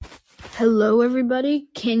Hello, everybody.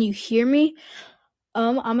 Can you hear me?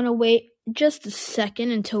 I'm gonna wait just a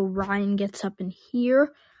second until Ryan gets up in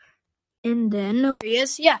here, and then there he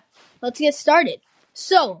is. Yeah, let's get started.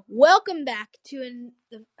 So, welcome back to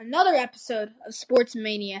another episode of Sports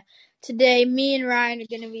Mania. Today, me and Ryan are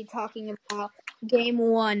going to be talking about Game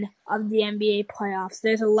 1 of the NBA playoffs.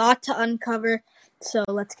 There's a lot to uncover, so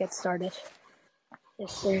let's get started.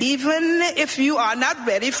 Yes, sir. Even if you are not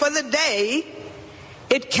ready for the day,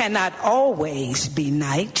 it cannot always be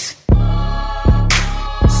night. Sir,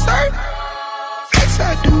 flex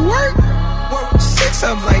I do work 6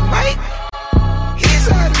 of like Mike. He's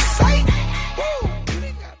out of sight.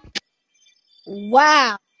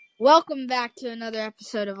 Wow. Welcome back to another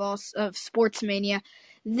episode of Sports Mania.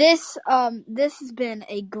 This has been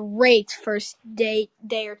a great first day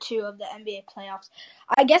or two of the NBA playoffs.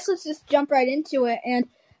 I guess let's just jump right into it. And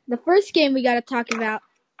the first game we got to talk about,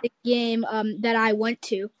 the game that I went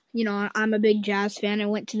to. You know, I'm a big Jazz fan. I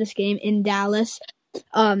went to this game in Dallas.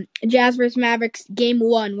 Jazz versus Mavericks, Game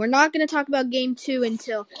 1. We're not going to talk about Game 2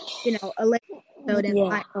 until, a later episode.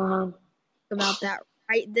 And about that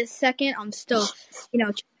right this second. I'm still,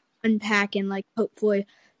 trying to unpack and hopefully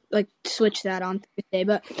switch that on Thursday.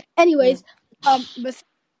 But anyways,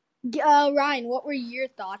 Ryan, what were your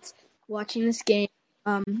thoughts watching this game?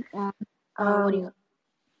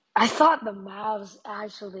 I thought the Mavs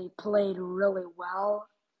actually played really well.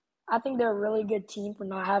 I think they're a really good team for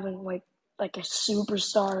not having like a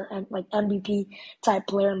superstar and like MVP type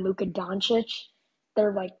player in Luka Doncic.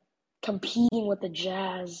 They're like competing with the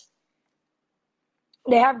Jazz.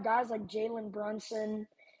 They have guys like Jalen Brunson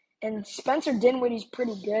and Spencer Dinwiddie's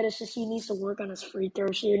pretty good. It's just he needs to work on his free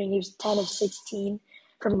throw shooting. He was 10 of 16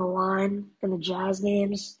 from the line in the Jazz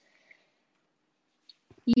games.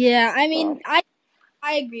 Yeah, I mean, I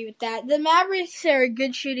agree with that. The Mavericks are a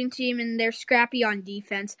good shooting team, and they're scrappy on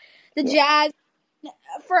defense. The Jazz,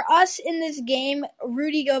 for us in this game,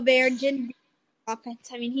 Rudy Gobert didn't do offense.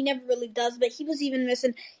 I mean, he never really does, but he was even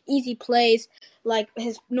missing easy plays like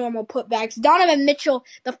his normal putbacks. Donovan Mitchell,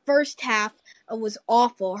 the first half was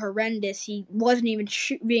awful, horrendous. He wasn't even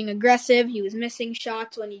being aggressive. He was missing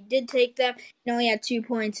shots when he did take them. He only had 2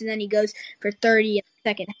 points, and then he goes for 30 in the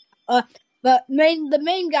second half. But the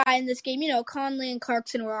main guy in this game, Conley and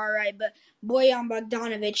Clarkson were all right, but Bojan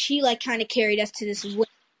Bogdanovic, he kind of carried us to this win.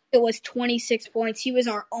 It was 26 points. He was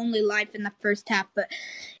our only life in the first half. But,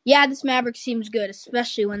 yeah, this Mavericks team's good,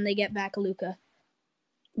 especially when they get back Luka.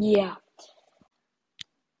 Yeah.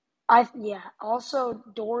 Also,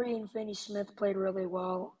 Dorian Finney-Smith played really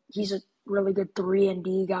well. He's a really good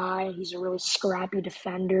 3-and-D guy. He's a really scrappy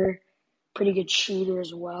defender, pretty good shooter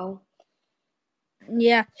as well.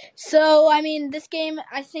 Yeah. So, I mean, this game,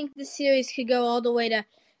 I think this series could go all the way to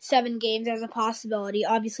 7 games as a possibility,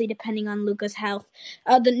 obviously depending on Luka's health.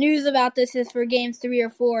 The news about this is for Games 3 or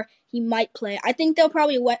 4, he might play. I think they'll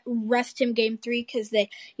probably rest him Game 3 because they,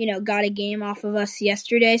 got a game off of us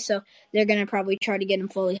yesterday, so they're going to probably try to get him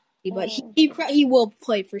fully healthy, but he will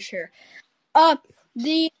play for sure.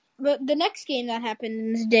 The next game that happened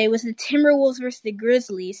in this day was the Timberwolves versus the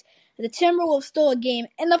Grizzlies. The Timberwolves stole a game,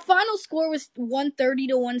 and the final score was 130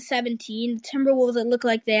 to 117. The Timberwolves, it looked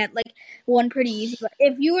like they had won pretty easy. But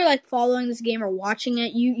if you were following this game or watching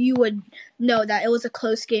it, you would know that it was a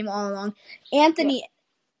close game all along. Anthony,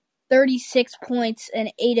 36 points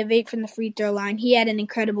and 8 of 8 from the free throw line. He had an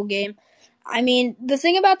incredible game. I mean, the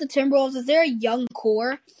thing about the Timberwolves is they're a young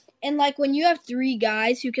core. And, when you have 3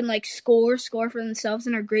 guys who can, score for themselves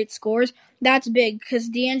and are great scorers, that's big because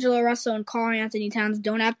D'Angelo Russell and Karl Anthony Towns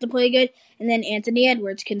don't have to play good, and then Anthony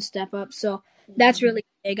Edwards can step up. So that's really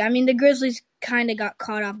big. I mean, the Grizzlies kind of got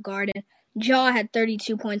caught off guard, and Ja had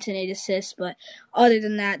 32 points and 8 assists, but other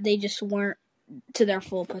than that, they just weren't to their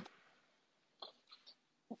full potential.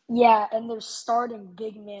 Yeah, and their starting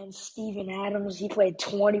big man, Steven Adams, he played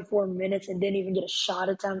 24 minutes and didn't even get a shot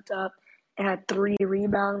attempt up. And had 3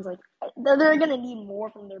 rebounds. They're going to need more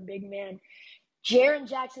from their big man. Jaren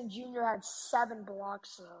Jackson Jr. had 7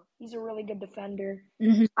 blocks, though. He's a really good defender.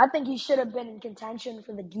 Mm-hmm. I think he should have been in contention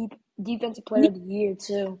for the defensive player of the year,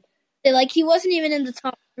 too. He wasn't even in the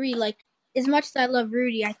top 3. As much as I love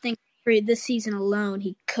Rudy, I think for this season alone,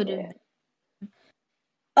 he could have been.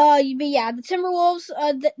 But yeah, the Timberwolves,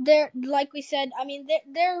 they're like we said. I mean,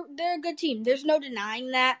 they're a good team. There's no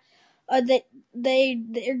denying that. That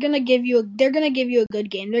they're gonna give you a good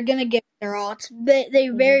game. They're gonna give their all. They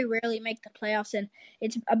very rarely make the playoffs, and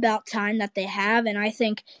it's about time that they have. And I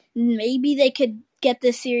think maybe they could get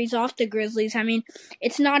this series off the Grizzlies. I mean,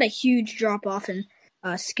 it's not a huge drop off in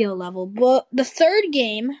skill level. But the third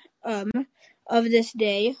game of this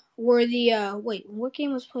day were the what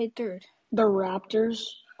game was played third? The Raptors.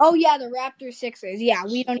 Oh, yeah, the Raptors Sixers. Yeah,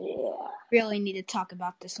 we don't really need to talk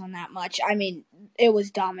about this one that much. I mean, it was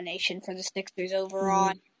domination for the Sixers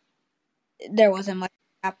overall. There wasn't much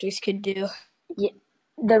the Raptors could do. Yeah,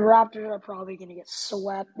 the Raptors are probably going to get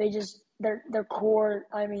swept. They just their core.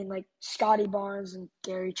 I mean, like Scotty Barnes and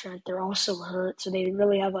Gary Trent, they're also hurt, so they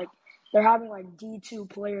really have they're having D2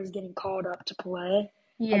 players getting called up to play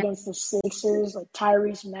against the Sixers, like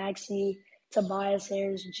Tyrese Maxey, Tobias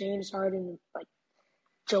Harris, James Harden, and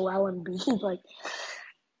Joel Embiid.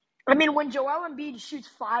 I mean, when Joel Embiid shoots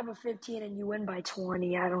 5 of 15 and you win by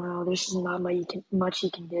 20, I don't know. There's not much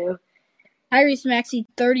you can do. Tyrese Maxey,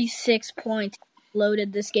 36 points,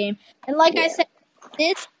 loaded this game. And I said,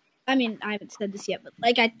 I haven't said this yet, but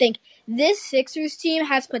I think this Sixers team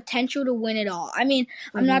has potential to win it all. I mean,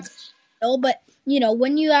 I'm not but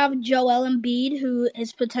when you have Joel Embiid, who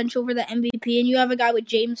is potential for the MVP, and you have a guy with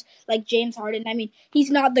James Harden, I mean,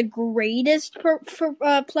 he's not the greatest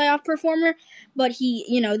playoff performer, but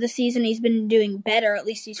this season he's been doing better, at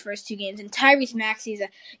least these first 2 games. And Tyrese Maxey is a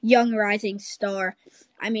young rising star.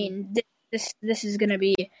 I mean, this is gonna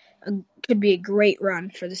be could be a great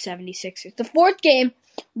run for the 76ers. The 4th game,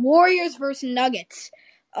 Warriors versus Nuggets.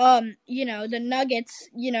 The Nuggets,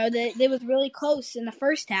 they was really close in the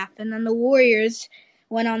first half, and then the Warriors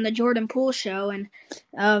went on the Jordan Poole show, and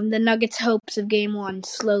the Nuggets' hopes of Game 1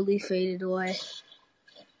 slowly faded away.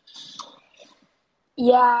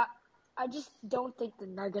 Yeah, I just don't think the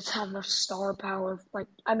Nuggets have enough star power.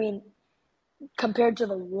 Compared to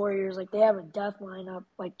the Warriors, they have a death lineup.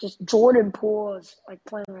 Just Jordan Poole is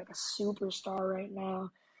playing like a superstar right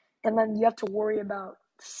now, and then you have to worry about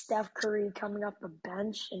Steph Curry coming off the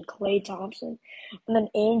bench and Klay Thompson, and then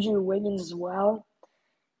Andrew Wiggins as well.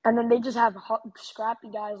 And then they just have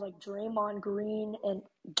scrappy guys like Draymond Green and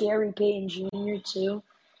Gary Payton Jr. too.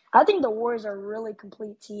 I think the Warriors are a really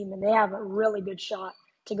complete team, and they have a really good shot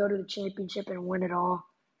to go to the championship and win it all.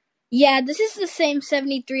 Yeah, this is the same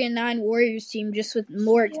 73-9 Warriors team, just with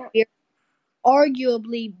more experience,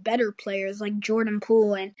 arguably better players like Jordan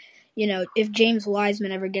Poole and if James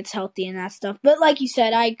Wiseman ever gets healthy and that stuff. But like you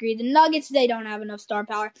said, I agree. The Nuggets, they don't have enough star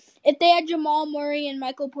power. If they had Jamal Murray and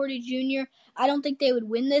Michael Porter Jr., I don't think they would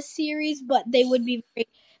win this series, but they would be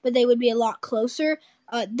a lot closer.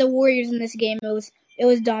 The Warriors in this game, it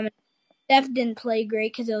was dominant. Steph didn't play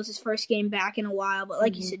great because it was his first game back in a while, but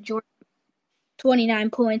like you said, Jordan, 29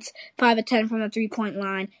 points, 5 of 10 from the 3-point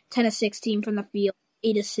line, 10 of 16 from the field,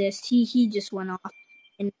 8 assists. He just went off,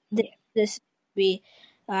 and this would be,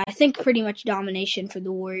 I think, pretty much domination for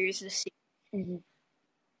the Warriors this season.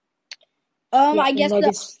 I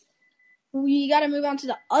guess we got to move on to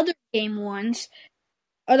the other game ones.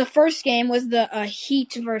 The first game was the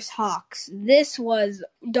Heat versus Hawks. This was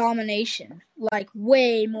domination,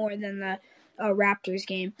 way more than the Raptors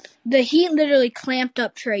game. The Heat literally clamped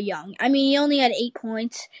up Trae Young. I mean, he only had 8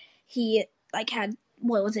 points. He had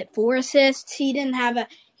 4 assists. He didn't have a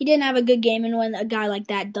good game, and when a guy like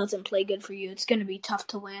that doesn't play good for you, it's going to be tough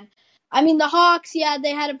to win. I mean, the Hawks,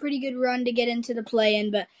 they had a pretty good run to get into the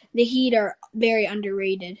play-in, but the Heat are very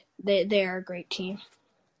underrated. They are a great team.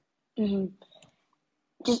 Jimmy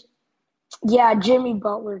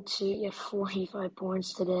Butler too. He had 45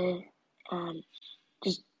 points today, and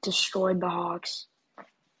just destroyed the Hawks.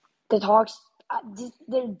 The Hawks,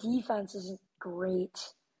 their defense isn't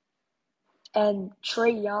great, and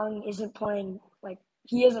Trae Young isn't playing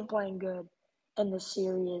good in this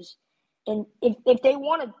series. And if they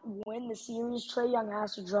want to win the series, Trae Young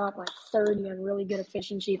has to drop 30 on really good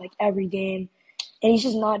efficiency every game, and he's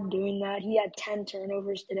just not doing that. He had 10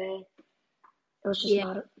 turnovers today. It was just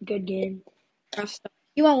not a good game.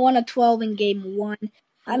 He went 1 of 12 in Game 1.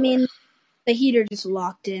 I mean, the Heat are just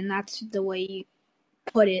locked in. That's the way you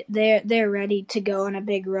put it. They're ready to go on a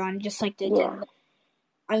big run, just like they did.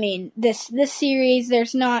 I mean, this series,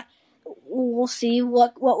 there's not. We'll see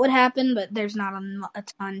what would happen, but there's not a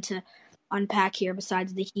ton to unpack here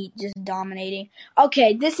besides the Heat just dominating.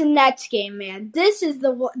 Okay, this Nets game, man. This is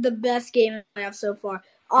the best game I have so far.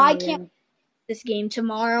 I can't this game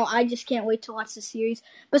tomorrow. I just can't wait to watch the series.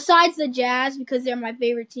 Besides the Jazz, because they're my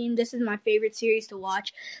favorite team, this is my favorite series to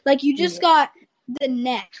watch. You just got the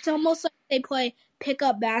Nets. It's almost like they play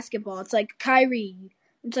pickup basketball. It's like Kyrie.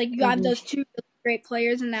 It's like you have those 2 really great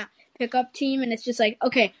players in that pickup team, and it's just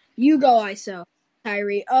okay, you go ISO,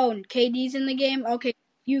 Kyrie. Oh, and KD's in the game? Okay,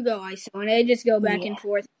 you go ISO. And they just go back and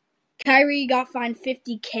forth. Kyrie got fined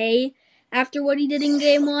 $50K after what he did in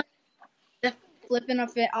Game 1. Flipping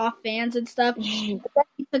off fans and stuff. He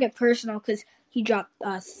took it personal because he dropped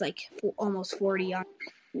us almost 40 on.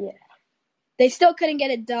 They still couldn't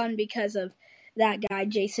get it done because of that guy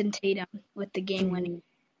Jason Tatum with the game winning.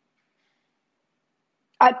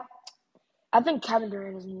 I I think Kevin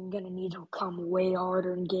Durant is going to need to come way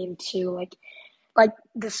harder in game 2. Like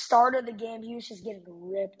the start of the game, he was just getting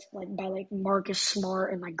ripped like by like Marcus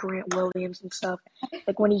Smart and like Grant Williams and stuff.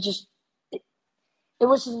 Like when it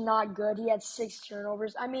was just not good. He had 6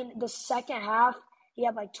 turnovers. I mean, the second half, he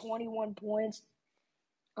had like 21 points.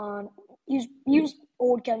 He was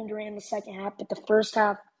old Kevin Durant in the second half, but the first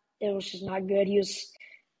half, it was just not good. He was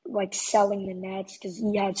like selling the Nets because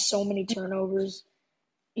he had so many turnovers.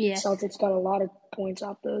 Yeah. Celtics got a lot of points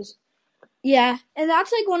off those. Yeah, and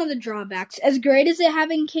that's like one of the drawbacks. As great as it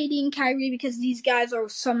having KD and Kyrie, because these guys are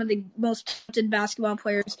some of the most talented basketball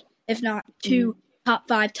players, if not two top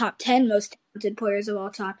 5, top 10 most talented players of all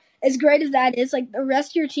time. As great as that is, like the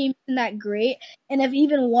rest of your team isn't that great, and if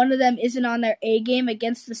even one of them isn't on their A game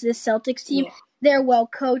against this Celtics team, they're well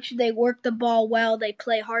coached, they work the ball well, they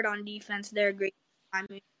play hard on defense, they're a great team. I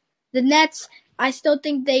mean, the Nets, I still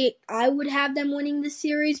think I would have them winning this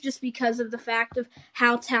series just because of the fact of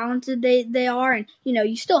how talented they are. And,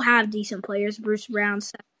 you still have decent players, Bruce Brown,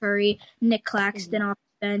 Seth Curry, Nick Claxton off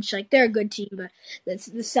the bench. Like, they're a good team, but the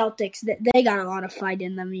Celtics, they got a lot of fight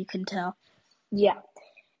in them, you can tell. Yeah.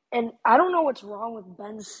 And I don't know what's wrong with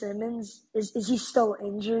Ben Simmons. Is he still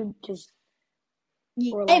injured?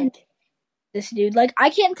 This dude, like, I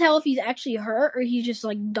can't tell if he's actually hurt or he's just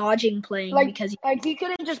like dodging playing because he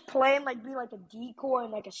couldn't just play and like be like a decoy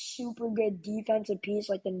and like a super good defensive piece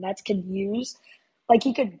like the Nets could use. Like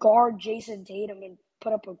he could guard Jason Tatum and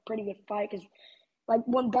put up a pretty good fight because like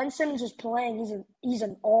when Ben Simmons is playing, he's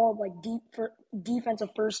an all like defensive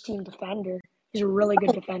first team defender. He's a really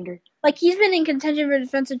good defender. Like he's been in contention for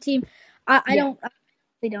defensive team. I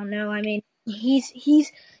don't know. I mean,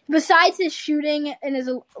 he's besides his shooting and his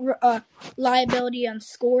liability on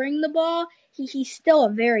scoring the ball, he's still a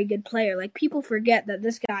very good player. Like people forget that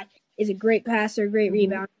this guy is a great passer, great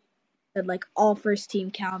rebounder, like all first team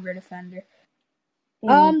caliber defender.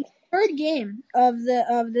 Third game of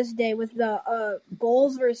this day was the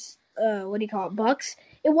Bulls versus Bucks.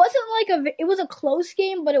 It was a close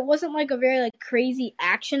game, but it wasn't like a very like crazy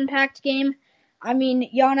action packed game. I mean,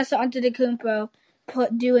 Giannis Antetokounmpo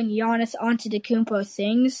doing Giannis Antetokounmpo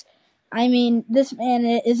things. I mean, this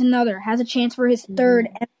man has a chance for his third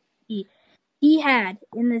MVP. He had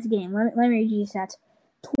in this game. Let me read you the stats: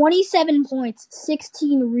 27 points,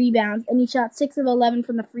 16 rebounds, and he shot 6 of 11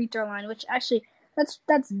 from the free throw line, which actually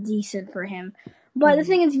that's decent for him. But the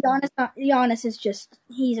thing is, Giannis is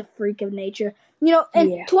he's a freak of nature.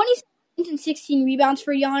 27 points and 16 rebounds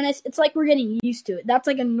for Giannis, it's like we're getting used to it. That's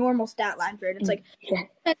like a normal stat line for it. It's like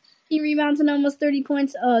 16 rebounds and almost 30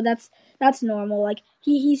 points. Oh, that's normal. Like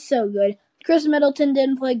he's so good. Chris Middleton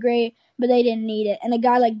didn't play great, but they didn't need it. And a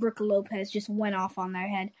guy like Brook Lopez just went off on their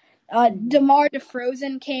head. DeMar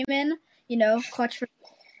DeRozan came in, clutch for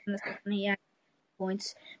he had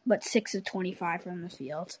points, but 6 of 25 from the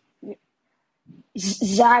field.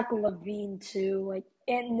 Zach LaVine too, like,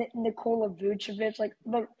 and Nikola Vucevic, like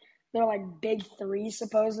they're like big three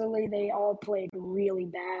supposedly. They all played really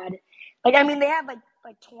bad. Like I mean, they had like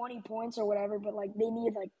 20 points or whatever, but like they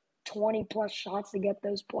need like 20 plus shots to get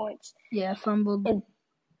those points. Yeah, fumbled. And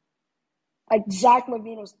like Zach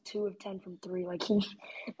LaVine was 2 of 10 from 3.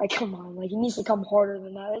 Come on, like he needs to come harder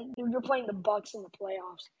than that. You're playing the Bucks in the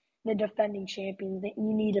playoffs, the defending champions.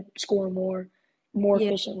 You need to score more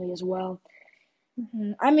efficiently as well.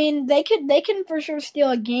 I mean, they can for sure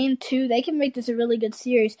steal a game too. They can make this a really good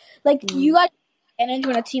series. Like you got advantage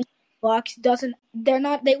when a team like Bucks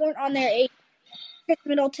they weren't on their 8. Chris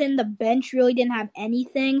Middleton, the bench really didn't have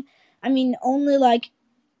anything. I mean, only like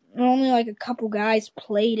a couple guys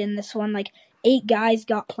played in this one. Like 8 guys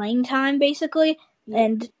got playing time basically,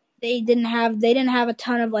 and they didn't have a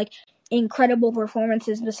ton of like incredible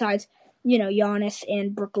performances besides. Giannis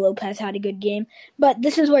and Brook Lopez had a good game. But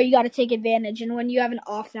this is where you got to take advantage. And when you have an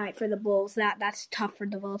off night for the Bulls, that's tough for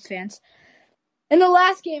the Bulls fans. In the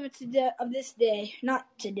last game of this day, not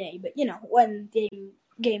today, but, when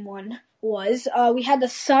game 1 was, we had the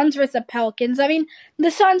Suns versus the Pelicans. I mean,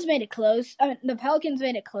 the Suns made it close. The Pelicans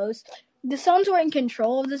made it close. The Suns were in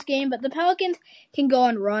control of this game, but the Pelicans can go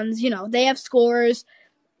on runs. They have scorers.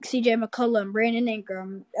 CJ McCollum, Brandon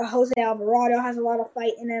Ingram, Jose Alvarado has a lot of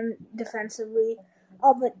fight in him defensively.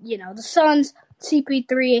 But, the Suns,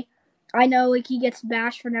 CP3, I know like he gets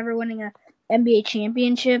bashed for never winning an NBA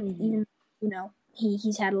championship, even,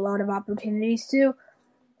 he's had a lot of opportunities to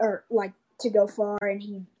go far, and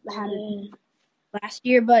he had it last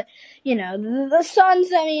year. But, the Suns,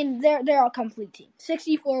 I mean, they're a complete team.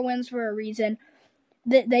 64 wins for a reason.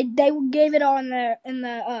 They gave it all in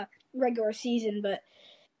the regular season, but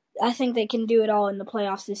I think they can do it all in the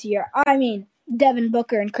playoffs this year. I mean, Devin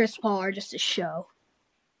Booker and Chris Paul are just a show.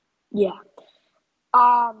 Yeah.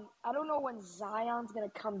 I don't know when Zion's gonna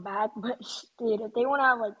come back, but dude, if they want to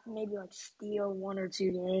have maybe steal 1 or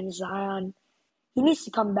 2 games, Zion, he needs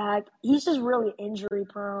to come back. He's just really injury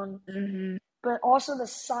prone. Mm-hmm. But also the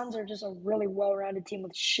Suns are just a really well-rounded team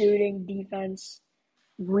with shooting, defense,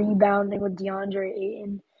 rebounding with DeAndre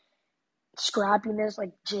Ayton, scrappiness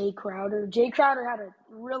like Jay Crowder. Jay Crowder had a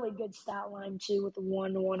really good stat line too with the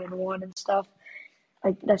 1, 1, and 1 and stuff.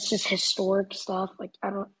 That's just historic stuff. I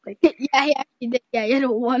don't like. Yeah, he actually did. Yeah, he had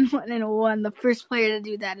a 1, 1, and a 1. The first player to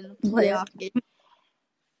do that in a playoff game.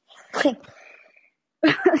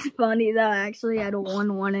 It's funny though. Actually, he had a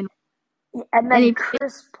 1, 1, and 1. And then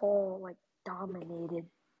Chris Paul dominated.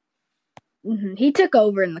 Mm-hmm. He took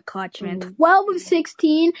over in the clutch, man. 12 of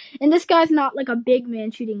 16, and this guy's not a big man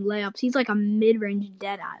shooting layups. He's a mid-range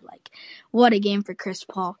deadeye. What a game for Chris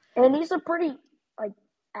Paul. And he's a pretty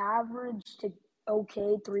average to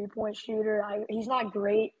okay 3-point shooter. He's not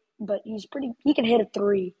great, but he's pretty. He can hit a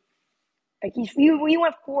 3. We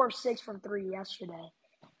went 4 of 6 from 3 yesterday.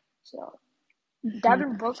 So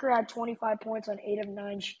Devin Booker had 25 points on 8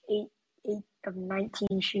 of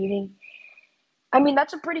 19 shooting. I mean,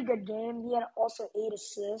 that's a pretty good game. He had also 8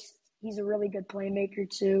 assists. He's a really good playmaker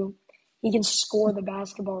too. He can score the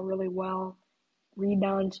basketball really well,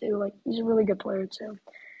 rebound too. He's a really good player too.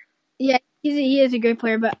 Yeah, he is a great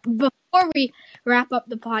player. But before we wrap up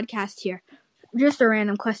the podcast here, just a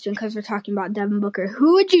random question because we're talking about Devin Booker.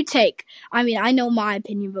 Who would you take? I mean, I know my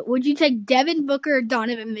opinion, but would you take Devin Booker or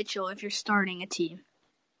Donovan Mitchell if you're starting a team?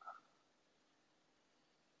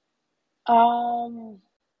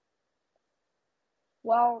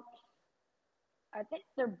 Well, I think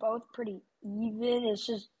they're both pretty even. It's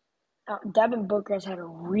just Devin Booker has had a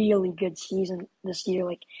really good season this year.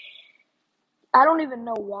 I don't even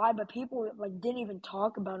know why, but people didn't even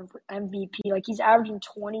talk about him for MVP. He's averaging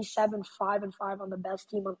 27, 5, and 5 on the best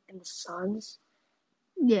team in the Suns.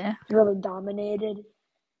 Yeah, really dominated.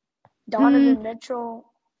 Donovan Mitchell,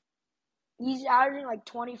 he's averaging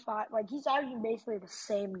 25. He's averaging basically the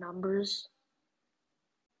same numbers.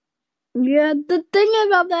 Yeah, the thing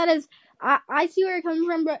about that is, I see where you're coming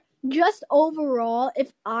from, but just overall,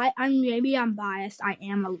 if I'm biased, I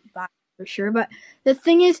am biased for sure, but the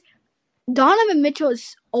thing is, Donovan Mitchell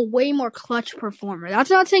is a way more clutch performer. That's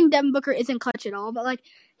not saying Devin Booker isn't clutch at all, but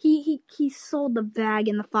he sold the bag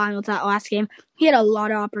in the finals that last game. He had a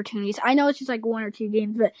lot of opportunities. I know it's just 1 or 2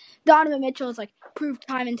 games, but Donovan Mitchell has proved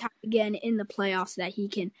time and time again in the playoffs that he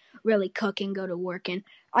can really cook and go to work. And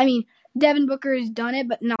I mean, Devin Booker has done it,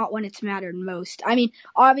 but not when it's mattered most. I mean,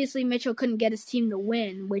 obviously Mitchell couldn't get his team to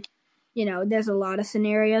win, which, there's a lot of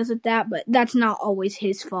scenarios with that, but that's not always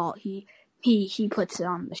his fault. He puts it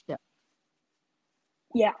on the show.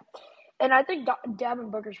 Yeah. And I think Devin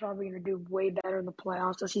Booker's probably going to do way better in the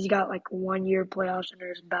playoffs since he's got 1 year playoffs under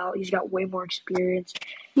his belt. He's got way more experience.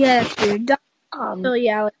 Yeah, that's true. So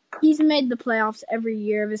yeah, he's made the playoffs every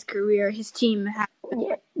year of his career. His team has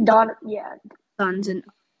Suns and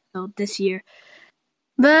this year.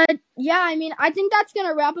 But yeah, I mean, I think that's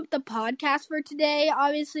gonna wrap up the podcast for today.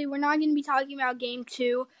 Obviously, we're not gonna be talking about Game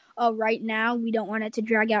 2 right now. We don't want it to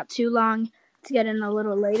drag out too long. To get in a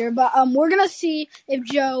little later, but we're gonna see if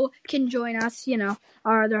Joe can join us.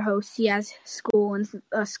 Our other host, he has school and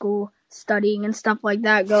school studying and stuff like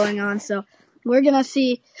that going on, so we're gonna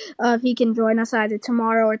see if he can join us either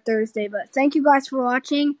tomorrow or Thursday. But thank you guys for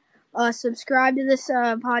watching. Subscribe to this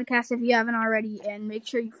podcast if you haven't already, and make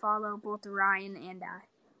sure you follow both Ryan and I.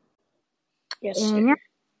 Yes. And yeah,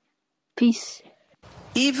 peace.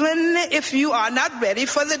 Even if you are not ready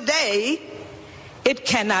for the day, it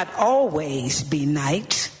cannot always be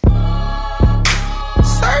night. Sir,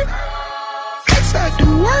 flex I do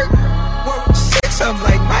work 6 of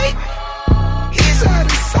like Mike.